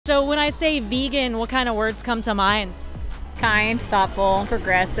So when I say vegan, what kind of words come to mind? Kind, thoughtful,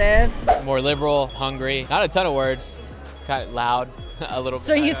 progressive. More liberal, hungry. Not a ton of words. Kind of loud, a little bit.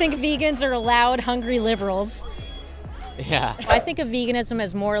 So you think vegans are loud, hungry liberals? Yeah. I think of veganism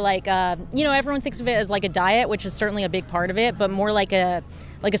as more like, everyone thinks of it as like a diet, which is certainly a big part of it, but more like a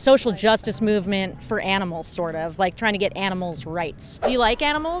social justice movement for animals, sort of, like trying to get animals' rights. Do you like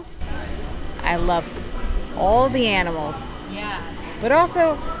animals? I love all the animals. Yeah. But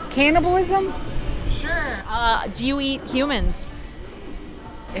also cannibalism. Sure. Do you eat humans?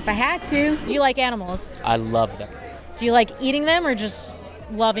 If I had to. Do you like animals? I love them. Do you like eating them or just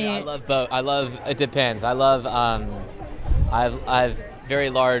loving I love both. it depends. I love, I have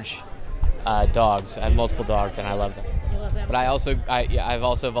very large dogs. I have multiple dogs and I love them. You love them? But I've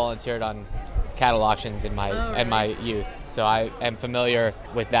also volunteered on cattle auctions in my youth. So I am familiar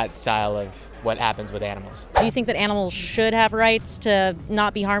with that style of what happens with animals. Do you think that animals should have rights to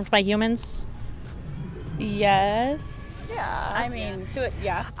not be harmed by humans? Yes. Yeah. I mean, to it,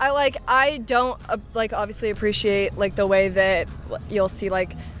 yeah. I don't obviously appreciate like the way that you'll see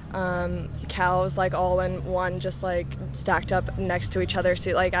like cows like all in one, just like stacked up next to each other.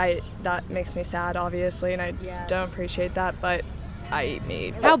 So like that makes me sad, obviously, and I don't appreciate that. But I eat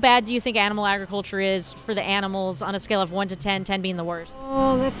meat. How bad do you think animal agriculture is for the animals on a scale of 1 to 10, 10 being the worst?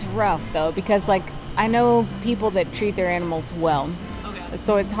 Oh, that's rough though, because like I know people that treat their animals well. Okay.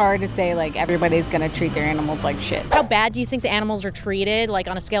 So it's hard to say like everybody's gonna treat their animals like shit. How bad do you think the animals are treated, like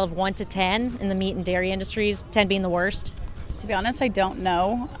on a scale of 1 to 10 in the meat and dairy industries, 10 being the worst? To be honest, I don't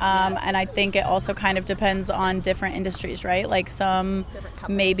know. And I think it also kind of depends on different industries, right? Like some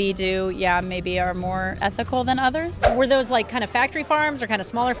maybe are more ethical than others. Were those like kind of factory farms or kind of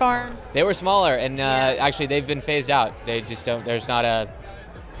smaller farms? They were smaller, and actually they've been phased out. They just don't. There's not a.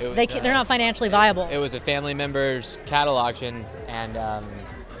 They're not financially viable. It was a family member's cattle auction, and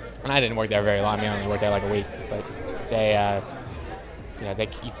I didn't work there very long. I only worked there like a week, but they,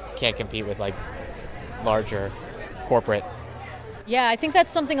 you can't compete with like larger corporate. Yeah, I think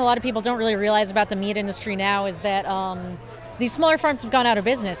that's something a lot of people don't really realize about the meat industry now is that these smaller farms have gone out of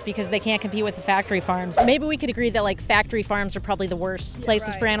business because they can't compete with the factory farms. Maybe we could agree that like factory farms are probably the worst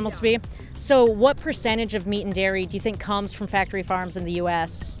places for animals to be. So what percentage of meat and dairy do you think comes from factory farms in the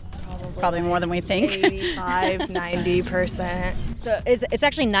U.S.? Probably more than we think. 85, 90%. So it's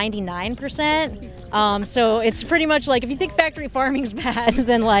actually 99%. So it's pretty much like if you think factory farming's bad,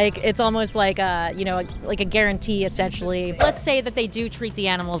 then like it's almost like a guarantee essentially. Let's say that they do treat the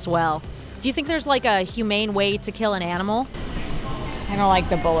animals well. Do you think there's like a humane way to kill an animal? I don't like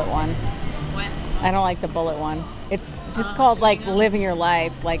the bullet one. What? I don't like the bullet one. It's just called like living your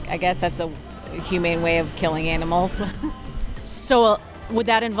life. Like I guess that's a humane way of killing animals. So would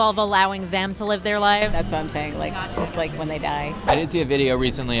that involve allowing them to live their lives? That's what I'm saying, like just like when they die. I did see a video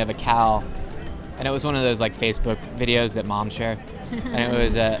recently of a cow, and it was one of those like Facebook videos that moms share, and it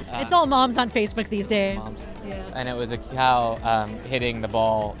was it's all moms on Facebook these days. Yeah. And it was a cow hitting the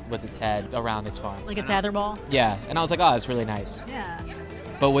ball with its head around its farm. Like a tetherball? Yeah, and I was like, oh, that's really nice. Yeah.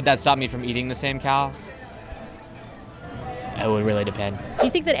 But would that stop me from eating the same cow? It would really depend. Do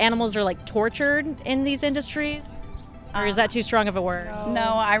you think that animals are like tortured in these industries? Or is that too strong of a word? No,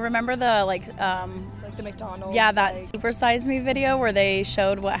 I remember the like the McDonald's. Yeah, that Super Size Me video where they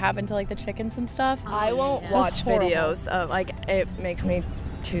showed what happened to like the chickens and stuff. I won't watch videos of like it makes me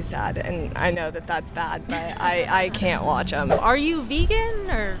too sad, and I know that that's bad, but I can't watch them. Are you vegan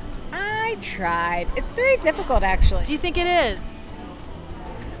or? I tried. It's very difficult actually. Do you think it is?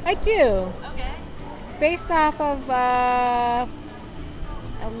 I do. Okay. Based off of a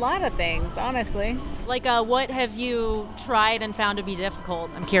lot of things, honestly. Like, what have you tried and found to be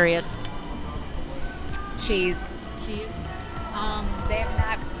difficult? I'm curious. Cheese. Cheese.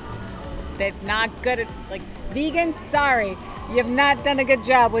 They're not good at like vegans. Sorry, you have not done a good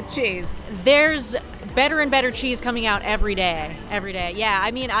job with cheese. There's better and better cheese coming out every day. Every day. Yeah,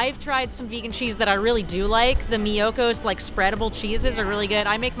 I mean, I've tried some vegan cheese that I really do like. The Miyoko's like spreadable cheeses are really good.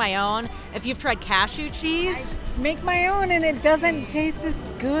 I make my own. If you've tried cashew cheese, I make my own and it doesn't taste as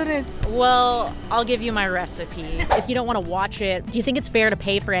good as. Well, I'll give you my recipe. If you don't want to watch it, do you think it's fair to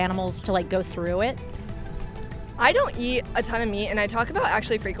pay for animals to like go through it? I don't eat a ton of meat, and I talk about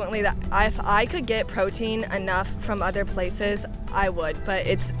actually frequently that if I could get protein enough from other places, I would, but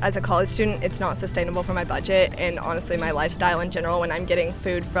it's as a college student, it's not sustainable for my budget and honestly my lifestyle in general. When I'm getting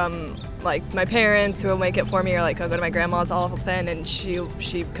food from like my parents who will make it for me, or like I'll go to my grandma's often and she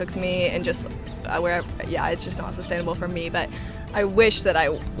cooks me, and just wherever, it's just not sustainable for me, but I wish that I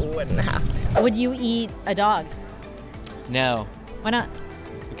wouldn't have to. Would you eat a dog? No. Why not?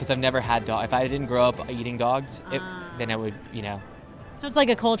 Because I've never had dog. If I didn't grow up eating dogs, then it would, So it's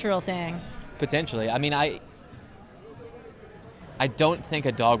like a cultural thing. Potentially. I mean, I don't think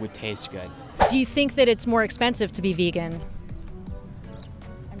a dog would taste good. Do you think that it's more expensive to be vegan?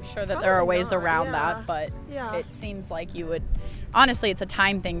 I'm sure that there are ways around that, but it seems like you would. Honestly, it's a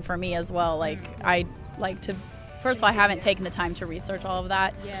time thing for me as well. Like, I like to. First of all, I haven't taken the time to research all of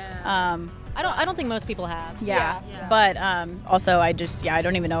that. Yeah. I don't think most people have. Yeah. But also, I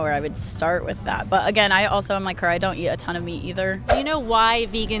don't even know where I would start with that. But again, I also am like her. I don't eat a ton of meat either. Do you know why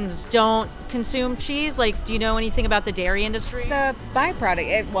vegans don't consume cheese? Like, do you know anything about the dairy industry? The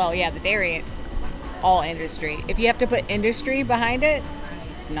byproduct, the dairy, all industry. If you have to put industry behind it,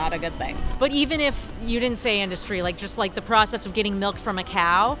 it's not a good thing. But even if you didn't say industry, like just like the process of getting milk from a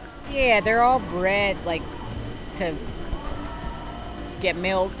cow. Yeah, they're all bred like to get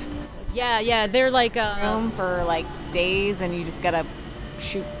milked. Yeah, they're like room for like days, and you just gotta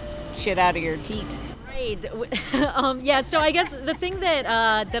shoot shit out of your teat. Right. So I guess the thing that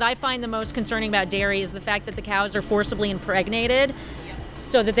I find the most concerning about dairy is the fact that the cows are forcibly impregnated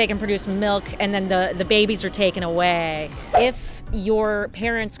so that they can produce milk, and then the babies are taken away. If your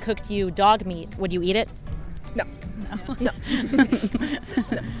parents cooked you dog meat, would you eat it? No.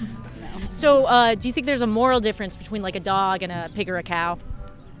 So do you think there's a moral difference between like a dog and a pig or a cow?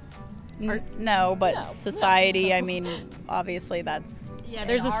 No, but society, I mean, obviously that's... Yeah,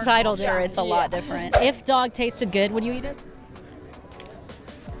 there's a societal difference. It's a lot different. If dog tasted good, would you eat it?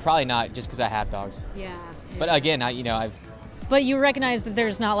 Probably not, just because I have dogs. Yeah. But again, I've... But you recognize that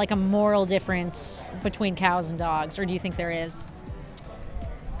there's not like a moral difference between cows and dogs, or do you think there is?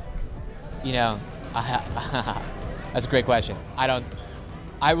 That's a great question.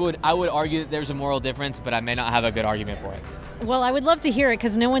 I would argue that there's a moral difference, but I may not have a good argument for it. Well, I would love to hear it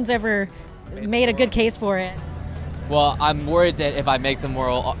because no one's ever made a good case for it. Well, I'm worried that if I make the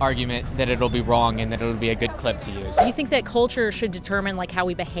moral argument that it'll be wrong and that it'll be a good clip to use. Do you think that culture should determine like how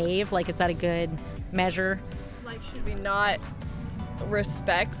we behave? Like, is that a good measure? Like, should we not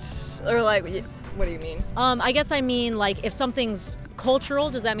respect, or like, what do you mean? I guess I mean like if something's cultural,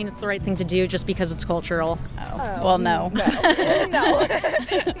 does that mean it's the right thing to do just because it's cultural? Well, no. No.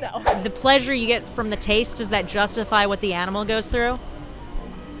 The pleasure you get from the taste, does that justify what the animal goes through?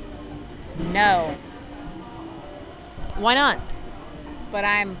 No, Why not? but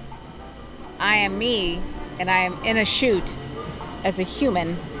I am me, and I am in a shoot as a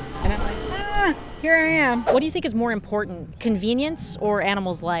human, and I'm like, here I am. What do you think is more important, convenience or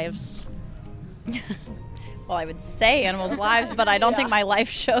animals' lives? Well, I would say animals' lives, but I don't think my life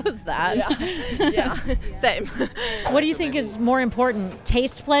shows that. Yeah, same. What do you think is more important,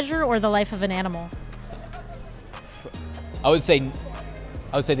 taste pleasure or the life of an animal? I would say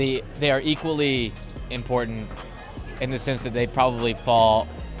they are equally important in the sense that they probably fall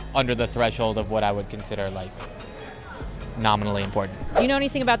under the threshold of what I would consider like nominally important. Do you know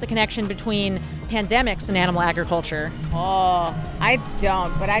anything about the connection between pandemics and animal agriculture? Oh, I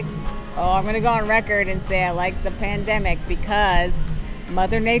don't, but I'm going to go on record and say I like the pandemic because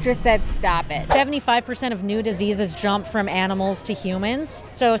Mother Nature said stop it. 75% of new diseases jump from animals to humans.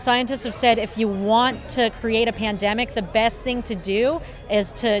 So scientists have said if you want to create a pandemic, the best thing to do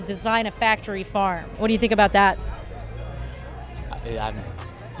is to design a factory farm. What do you think about that?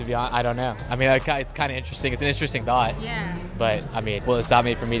 To be honest, I don't know. I mean, it's kind of interesting. It's an interesting thought. Yeah. But I mean, will it stop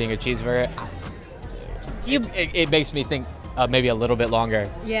me from eating a cheeseburger? It makes me think maybe a little bit longer.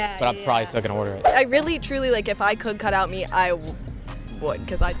 Yeah. But I'm probably still gonna order it. I really, truly, like, if I could cut out meat, I would,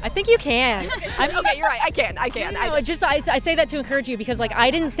 because I think you can. okay, you're right. I can. No, I say that to encourage you because like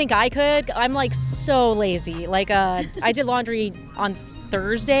I didn't think I could. I'm like so lazy. Like I did laundry on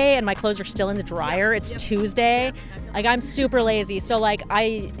Thursday and my clothes are still in the dryer. It's Tuesday. Like I'm super lazy. So like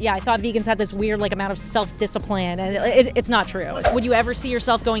I thought vegans had this weird like amount of self-discipline, and it's not true. Would you ever see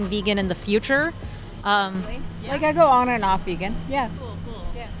yourself going vegan in the future? Like I go on and off vegan. Yeah.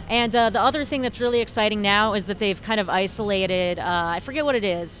 And the other thing that's really exciting now is that they've kind of isolated, I forget what it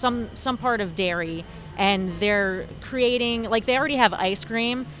is, some part of dairy, and they're creating, like they already have ice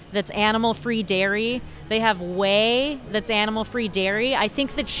cream that's animal-free dairy. They have whey that's animal-free dairy. I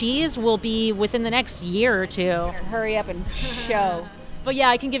think the cheese will be within the next year or two. Hurry up and show. But yeah,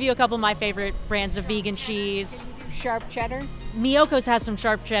 I can give you a couple of my favorite brands of vegan cheese. Sharp cheddar. Miyoko's has some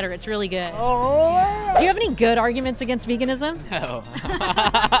sharp cheddar. It's really good. Oh. Do you have any good arguments against veganism? No.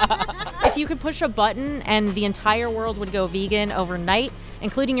 If you could push a button and the entire world would go vegan overnight,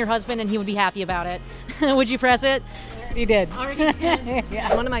 including your husband, and he would be happy about it, would you press it? He did.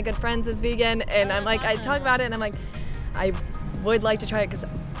 Yeah. One of my good friends is vegan, and I'm like, I talk about it, and I'm like, I would like to try it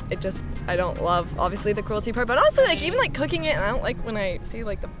because I don't love obviously the cruelty part, but also like even like cooking it, and I don't like when I see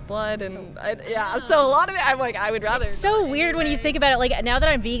like the blood and so a lot of it I'm like I would rather. It's so weird when you think about it. Like now that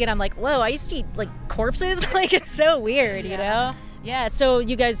I'm vegan, I'm like, whoa, I used to eat like corpses. Like it's so weird, you know? Yeah. So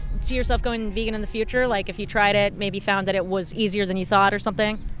you guys see yourself going vegan in the future? Like if you tried it, maybe found that it was easier than you thought or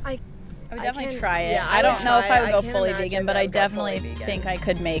something? I would definitely try it. Yeah, I don't know if I would go can't fully imagine vegan, that but I would go fully definitely vegan. think I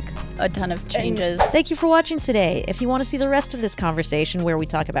could make a ton of changes. Thank you for watching today. If you want to see the rest of this conversation where we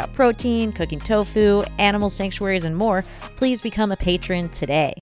talk about protein, cooking tofu, animal sanctuaries, and more, please become a patron today.